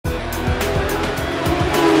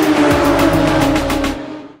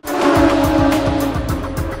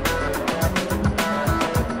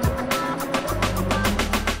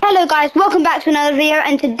guys, welcome back to another video,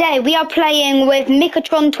 and today we are playing with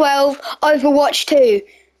Mikatron12 Overwatch 2.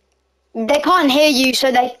 They can't hear you,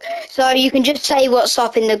 so you can just say what's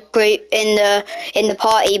up in the group in the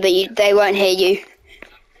party, but they won't hear you.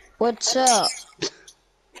 What's up?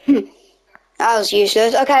 That was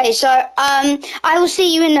useless. Okay, so I will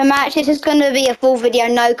see you in the match. This is going to be a full video,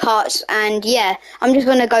 no cuts, and yeah, I'm just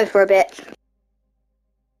going to go for a bit.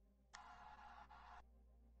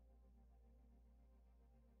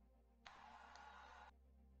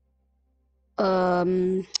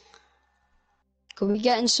 Can we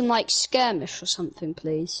get in some like skirmish or something,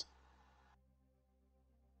 please?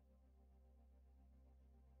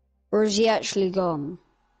 Or is he actually gone?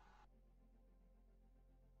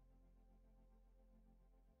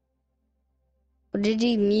 Or did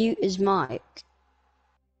he mute his mic?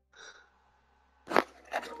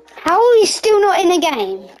 How are we still not in the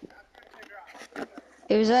game?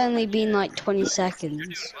 It was only been like 20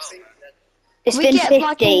 seconds. It's been 50.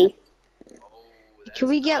 Like can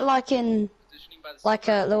we get like in like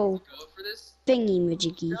a little thingy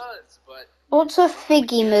majiggy? What's a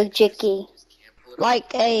figgy majiggy?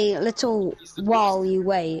 Like a little while you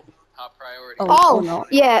wait. Oh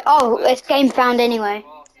yeah. Oh, it's game found anyway.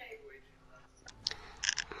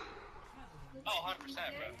 Oh, 100%,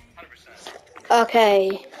 bro. 100%.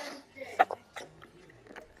 Okay.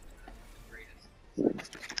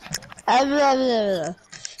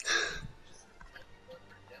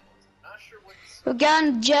 We're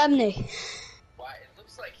going to Germany.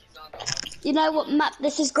 You know what map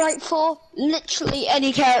this is great for? Literally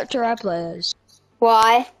any character I play as.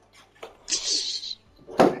 Why?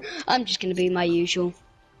 I'm just gonna be my usual.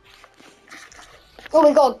 Oh,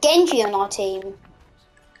 we got a Genji on our team.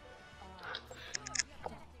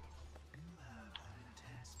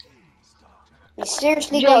 We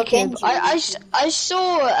seriously got a Jacob, Genji. I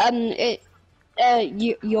saw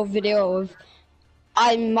your video of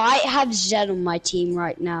I might have Zen on my team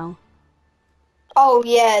right now. Oh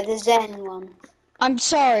yeah, the Zen one. I'm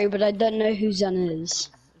sorry, but I don't know who Zen is.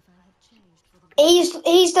 He's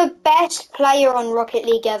the best player on Rocket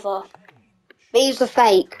League ever. But he's the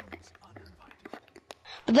fake.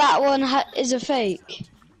 But that one is a fake.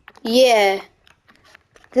 Yeah.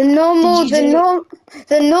 The normal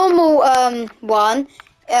one.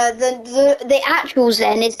 The actual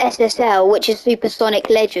Zen is SSL, which is Supersonic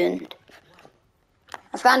Legend.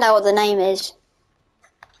 I found out what the name is.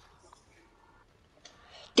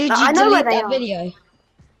 Did you I know delete where they that are. video?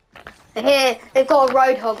 Here, they've got a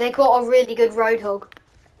Roadhog. They've got a really good Roadhog.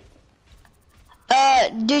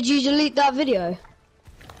 Did you delete that video?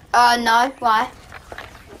 No. Why?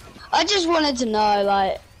 I just wanted to know,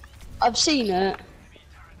 like, I've seen it.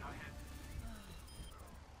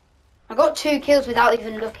 I got 2 kills without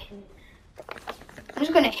even looking. I'm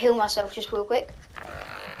just gonna heal myself just real quick.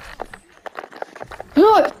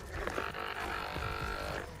 No!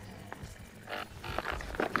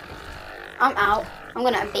 I'm out. I'm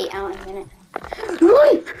gonna beat out in a minute.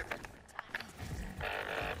 No!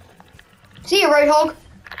 See you, Roadhog.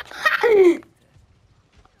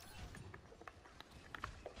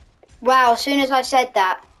 Wow, as soon as I said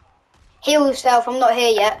that. Heal yourself, I'm not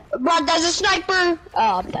here yet. But there's a sniper!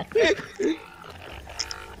 Oh, I'm dead.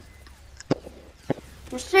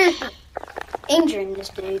 I'm seriously injuring this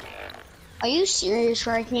dude. Are you serious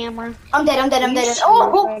right now, bro? I'm dead.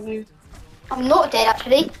 Oh! I'm not dead,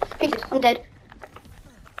 actually. I'm dead.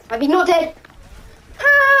 Maybe not dead.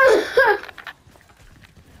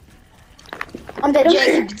 I'm dead.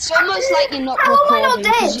 Jacob, it's almost like you're not How recording. am I not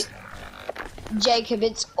dead? Jacob,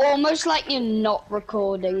 it's almost like you're not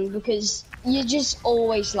recording because you're just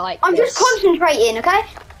always like I'm this. just concentrating, okay?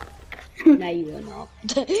 No, you are not.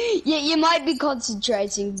 you might be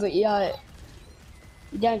concentrating, but you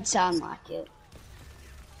don't sound like it.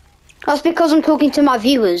 That's because I'm talking to my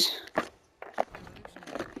viewers.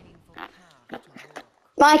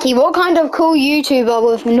 Mikey, what kind of cool YouTuber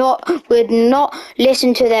would not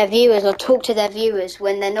listen to their viewers or talk to their viewers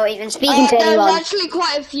when they're not even speaking to anyone? There's actually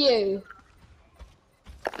quite a few.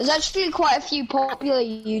 There's actually quite a few popular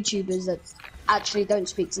YouTubers that actually don't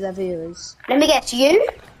speak to their viewers. Let me guess, you?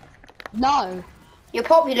 No. You're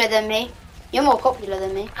popular than me. You're more popular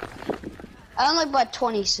than me. I'm like by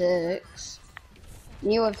 26.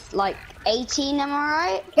 You have like 18, am I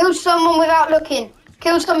right? Kill someone without looking.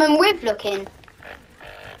 Kill someone with looking.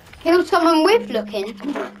 Kill someone with looking.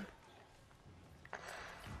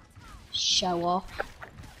 Show off.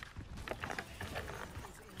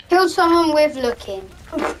 Kill someone with looking.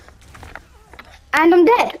 And I'm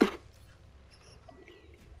dead.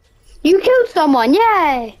 You killed someone,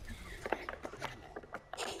 yay!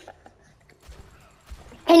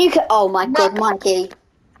 Can you oh my god, Mikey.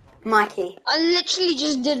 Mikey. I literally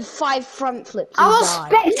just did 5 front flips I and was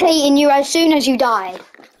died. spectating you as soon as you died.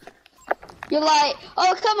 You're like,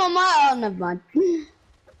 oh come on, oh never mind.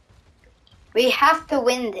 We have to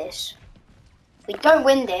win this. If we don't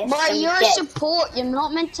win this, Bro, then you're we're a dead. support. You're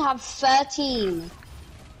not meant to have 13.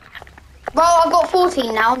 Bro, I've got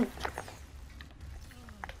 14 now.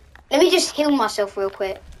 Let me just heal myself real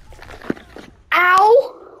quick.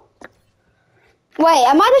 Ow! Wait,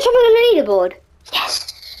 am I the top of the leaderboard? Yes!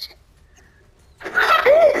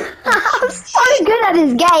 I'm so good at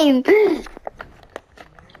this game.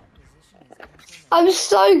 I'm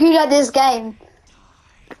so good at this game.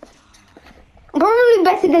 I'm probably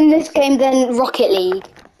better than this game than Rocket League.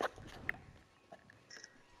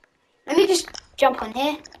 Let me just jump on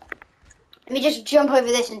here. Let me just jump over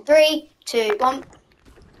this in 3, 2, 1.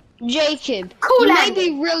 Jacob, Cool you landing. may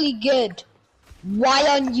be really good. Why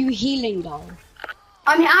aren't you healing though?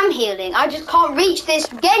 I mean, I'm healing. I just can't reach this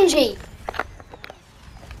Genji.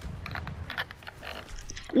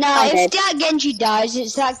 Nah, I'm if dead. that Genji dies,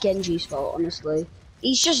 it's that Genji's fault, honestly.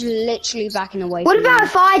 He's just literally backing away What from about you.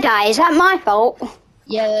 if I die? Is that my fault?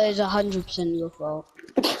 Yeah, that is 100% your fault.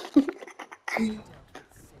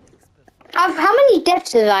 How many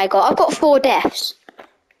deaths have I got? I've got 4 deaths.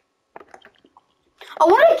 I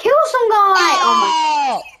want to kill some guy.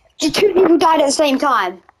 Oh my! Just 2 people died at the same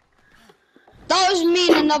time. That was me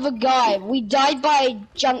and another guy. We died by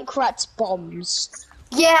Junkrat's bombs.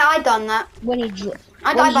 Yeah, I done that. When he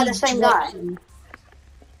I died by the same guy. them.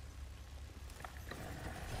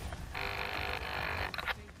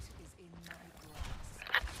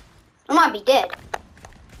 I might be dead.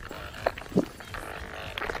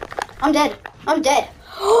 I'm dead. I'm dead.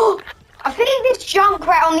 I think this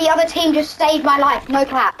Junkrat on the other team just saved my life. No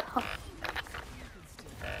cap.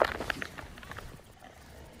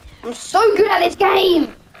 I'm so good at this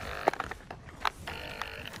game.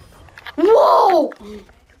 Whoa!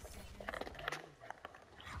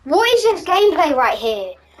 What is this gameplay right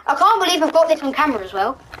here? I can't believe I've got this on camera as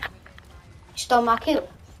well. He stole my kill.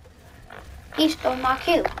 He stole my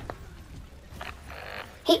kill.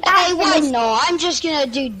 He Hey, why actually... not? I'm just gonna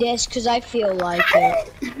do this because I feel like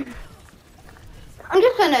it. I'm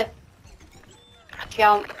just gonna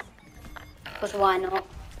jump. Because why not?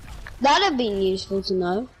 That'd have been useful to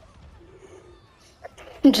know.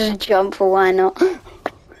 Just jump for why not?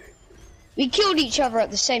 We killed each other at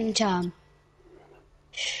the same time.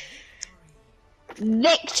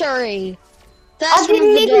 Victory! I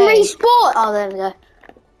didn't even respawn. Oh, there we go.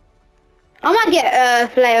 I might get a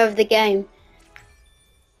player of the game.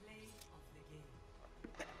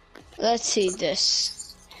 Let's see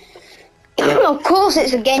this. Of course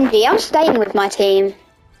it's a Genji. I'm staying with my team.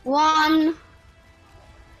 1,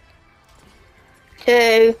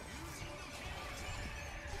 2,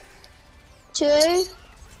 2,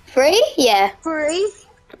 3. Yeah, 3.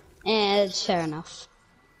 And it's fair enough.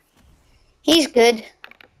 he's good.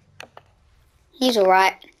 He's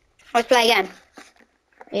alright. Let's play again.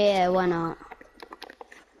 Yeah, why not?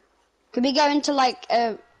 Could we go into like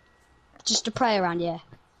just a play around? Yeah.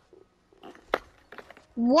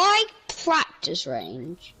 Why practice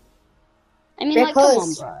range? I mean, like, come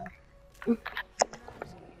on, bro.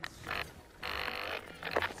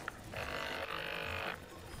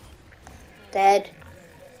 Dead.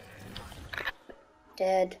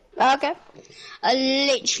 Dead. Okay. I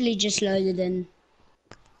literally just loaded in.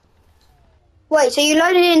 Wait, so you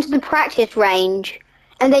loaded into the practice range,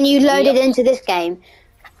 and then you loaded Yep. into this game?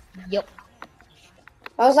 Yep.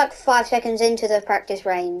 I was like 5 seconds into the practice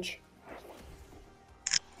range.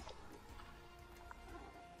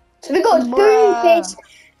 So we got Doomfist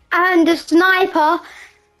and a sniper.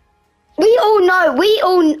 We all know. Me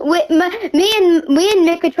and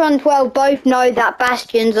Mikatron12 both know that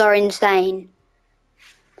bastions are insane,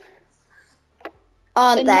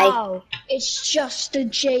 aren't So they? now it's just a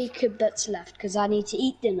Jacob that's left because I need to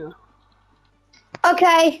eat dinner.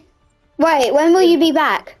 Okay. Wait, when will you be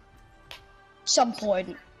back? Some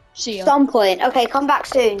point. See ya. Some point. Okay, come back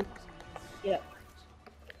soon. Yeah.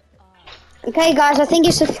 Okay, guys, I think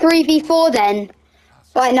it's a 3v4 then.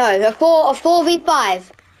 Wait, no, a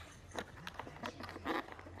 4v5.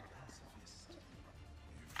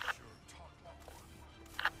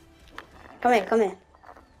 Come here, come here.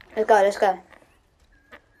 Let's go, let's go.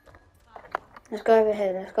 Let's go over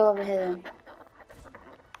here, let's go over here then.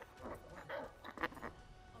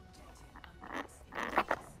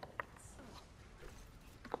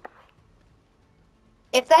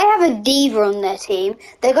 If they have a diva on their team,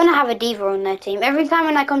 they're gonna have a diva on their team. Every time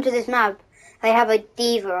when I come to this map, they have a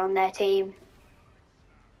diva on their team.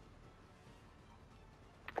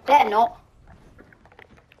 They're not.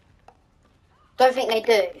 Don't think they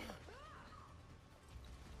do.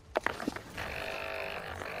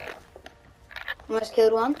 Almost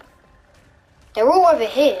killed one. They're all over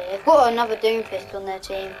here. They've got another Doomfist on their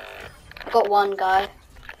team. I've got one guy.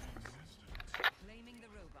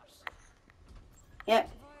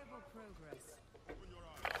 Yep.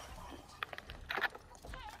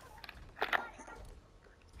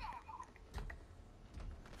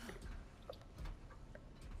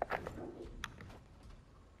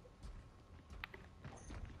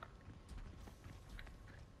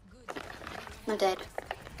 I'm dead.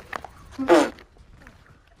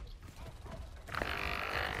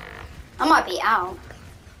 I might be out.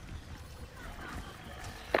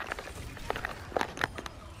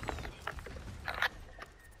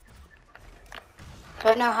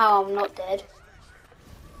 Don't know how I'm not dead.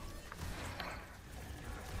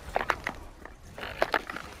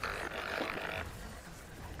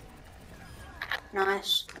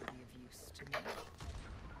 Nice.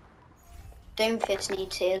 Doomfist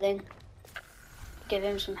needs healing. Give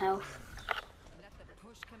him some health.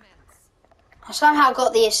 I somehow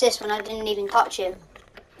got the assist when I didn't even touch him.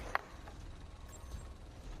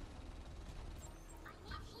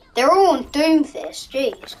 They're all on Doomfist,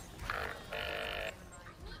 jeez.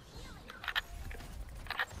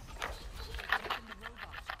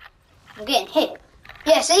 I'm getting hit.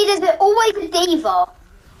 Yeah, see, there's always a diva.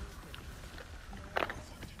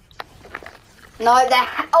 No, there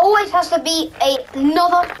always has to be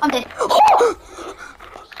another. I'm dead.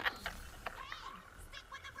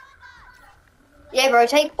 Yeah, bro,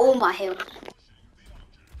 take all my heals.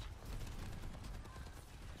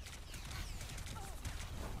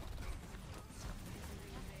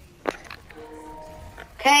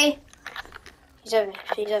 Okay. She's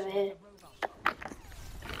over here.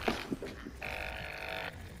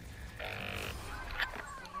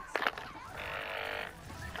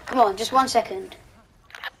 Come on, just 1 second.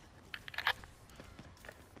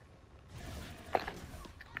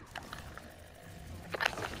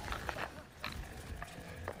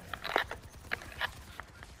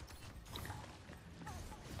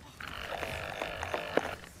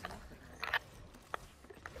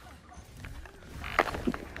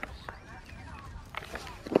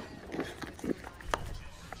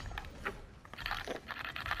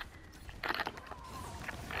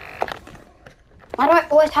 Why do I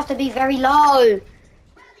always have to be very low?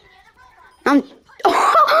 I'm...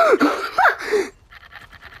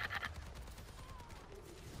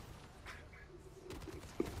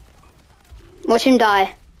 Watch him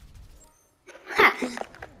die.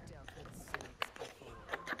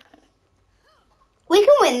 We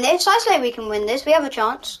can win this. I say we can win this. We have a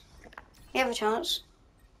chance. We have a chance.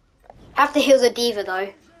 Have to heal the diva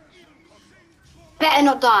though. Better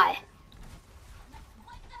not die.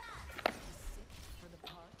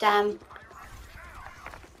 Damn.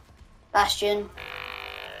 Bastion.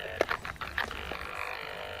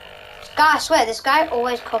 This guy, I swear, this guy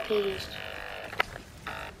always copies.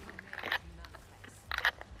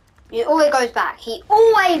 He always goes back. He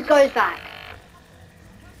always goes back.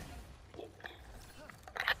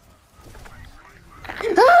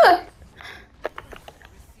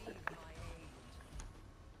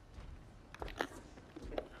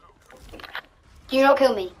 Do not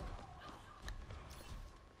kill me.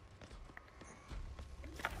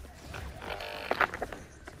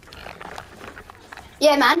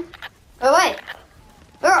 Yeah, man. Go away.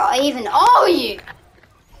 Where even are you?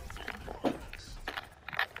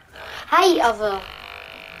 Hey, other.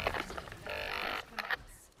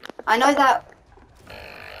 I know that.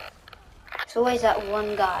 It's always that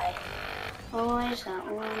one guy. Always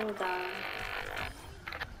that one guy.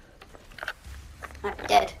 I'm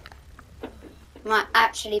dead. Might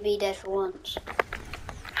actually be dead for once.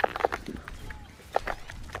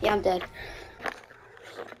 Yeah, I'm dead.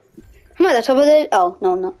 I'm at the top of the... Oh,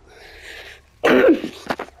 no, I'm not.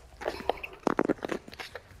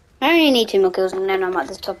 I only need 2 more kills and then I'm at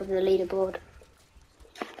the top of the leaderboard.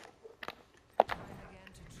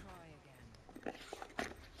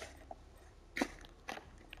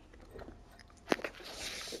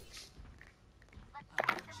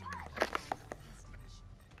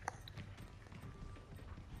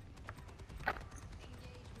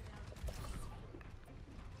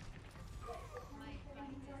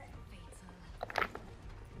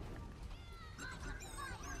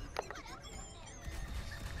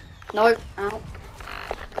 No, out.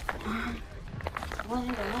 Wait,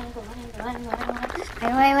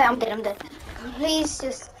 I'm dead. Please,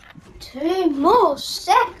 just 2 more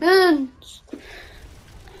seconds.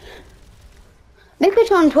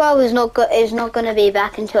 Mikatron12 is not gonna be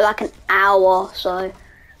back until like an hour, so.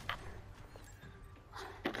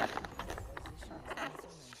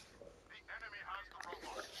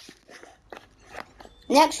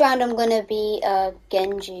 Next round I'm gonna be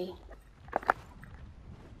Genji.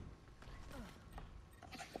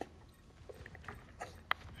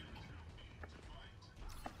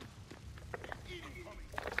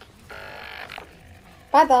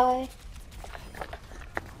 Bye bye.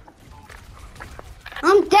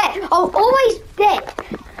 I'm dead. I'm always dead.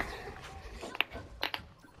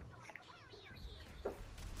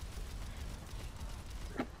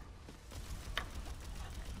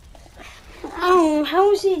 Oh,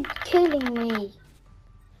 how is it killing me?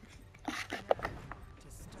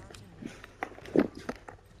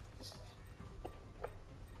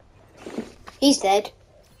 He's dead.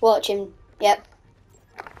 Watch him. Yep.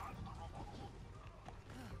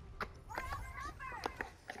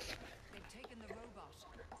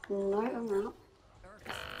 No, I'm not.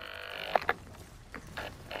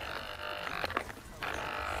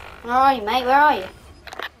 Where are you, mate? Where are you?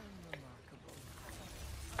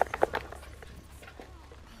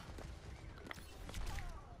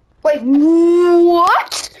 Wait,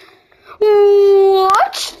 what?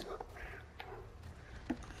 What?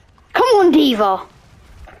 Come on, Diva.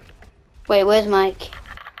 Wait, where's Mike?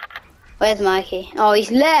 Where's Mikey? Oh,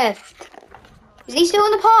 he's left. Is he still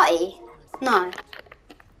in the party? No.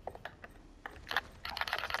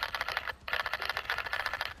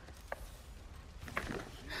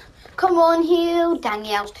 Come on, heal. Dang,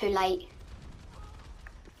 yeah, I was too late.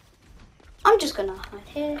 I'm just gonna hide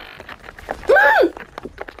here.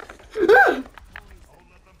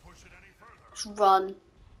 Just run.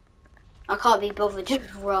 I can't be bothered,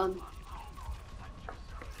 just run.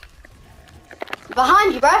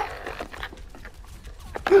 Behind you, bro.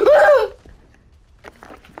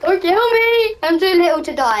 Don't kill me. I'm too little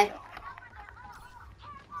to die.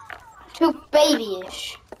 Too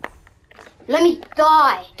babyish. Let me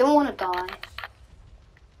die. Don't want to die.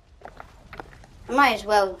 I might as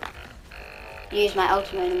well use my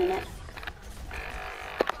ultimate in a minute.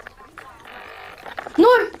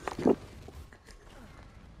 No!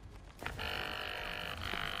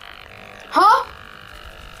 Huh?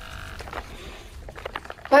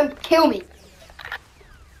 Don't kill me.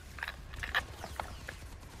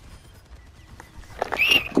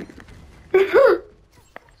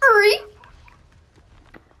 Hurry.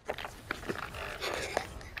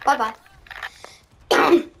 Bye-bye.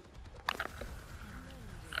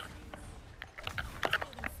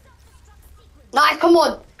 Nice, come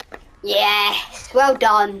on. Yes, well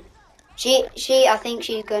done. I think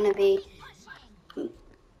she's gonna be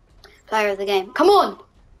player of the game. Come on.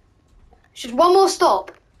 Just one more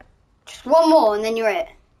stop. Just one more and then you're it.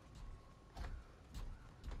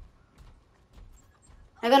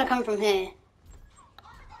 They're gonna come from here.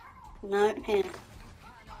 No, here.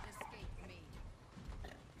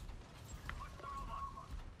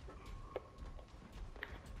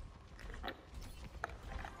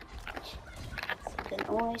 You can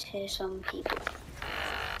always hear some people.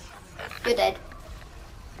 You're dead.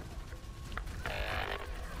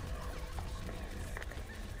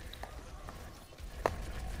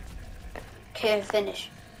 Okay, finish.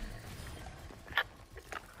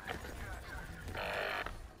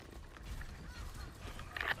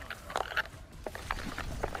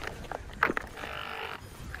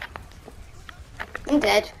 I'm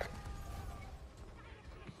dead.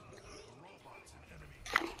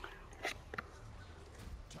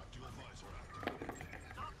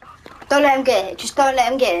 Don't let him get it. Just don't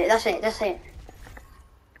let him get it. That's it. That's it.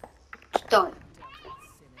 Just don't.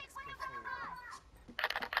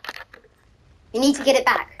 You need to get it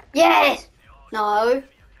back. Yes! No.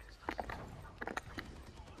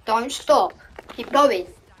 Don't stop. Keep going.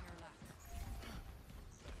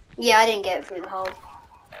 Yeah, I didn't get it through the hole.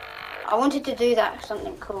 I wanted to do that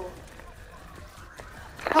something cool.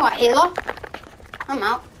 Alright, healer. I'm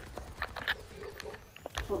out.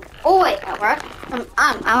 Oh wait, out, bro.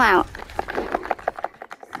 I'm out.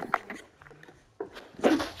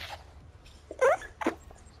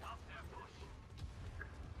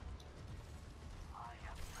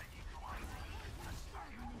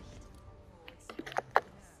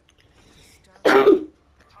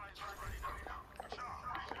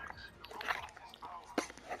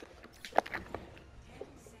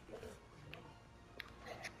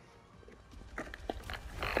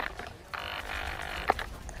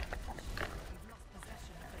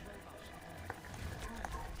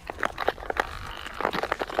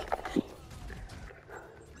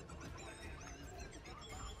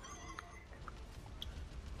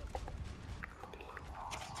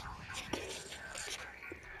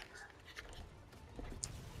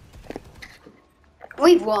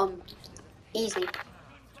 We've won. Easy.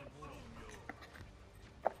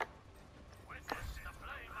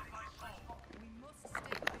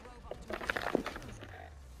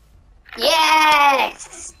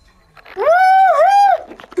 Yes!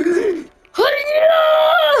 Woohoo!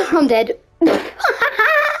 I'm dead.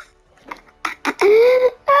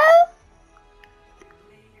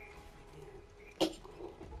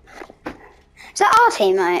 Is that our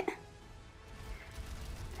teammate?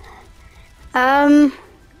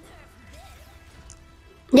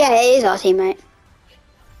 Yeah, it is our teammate.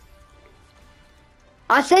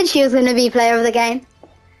 I said she was going to be player of the game.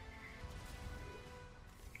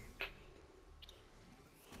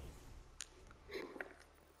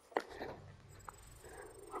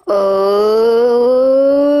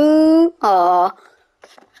 Oh.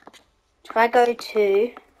 If I go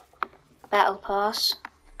to Battle Pass.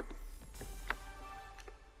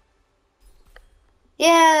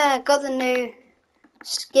 Yeah, got the new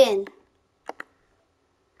skin.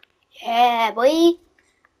 Yeah, boy.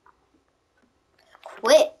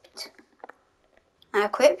 Equipped. I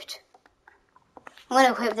equipped. I'm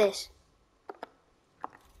gonna equip this.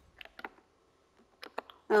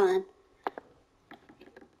 Oh then.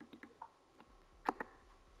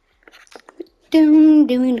 Doom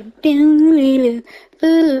doom doom.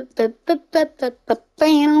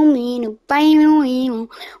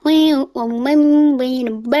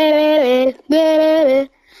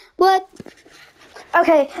 What?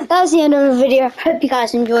 Okay, that was the end of the video. Hope you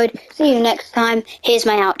guys enjoyed. See you next time. Here's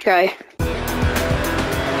my outro.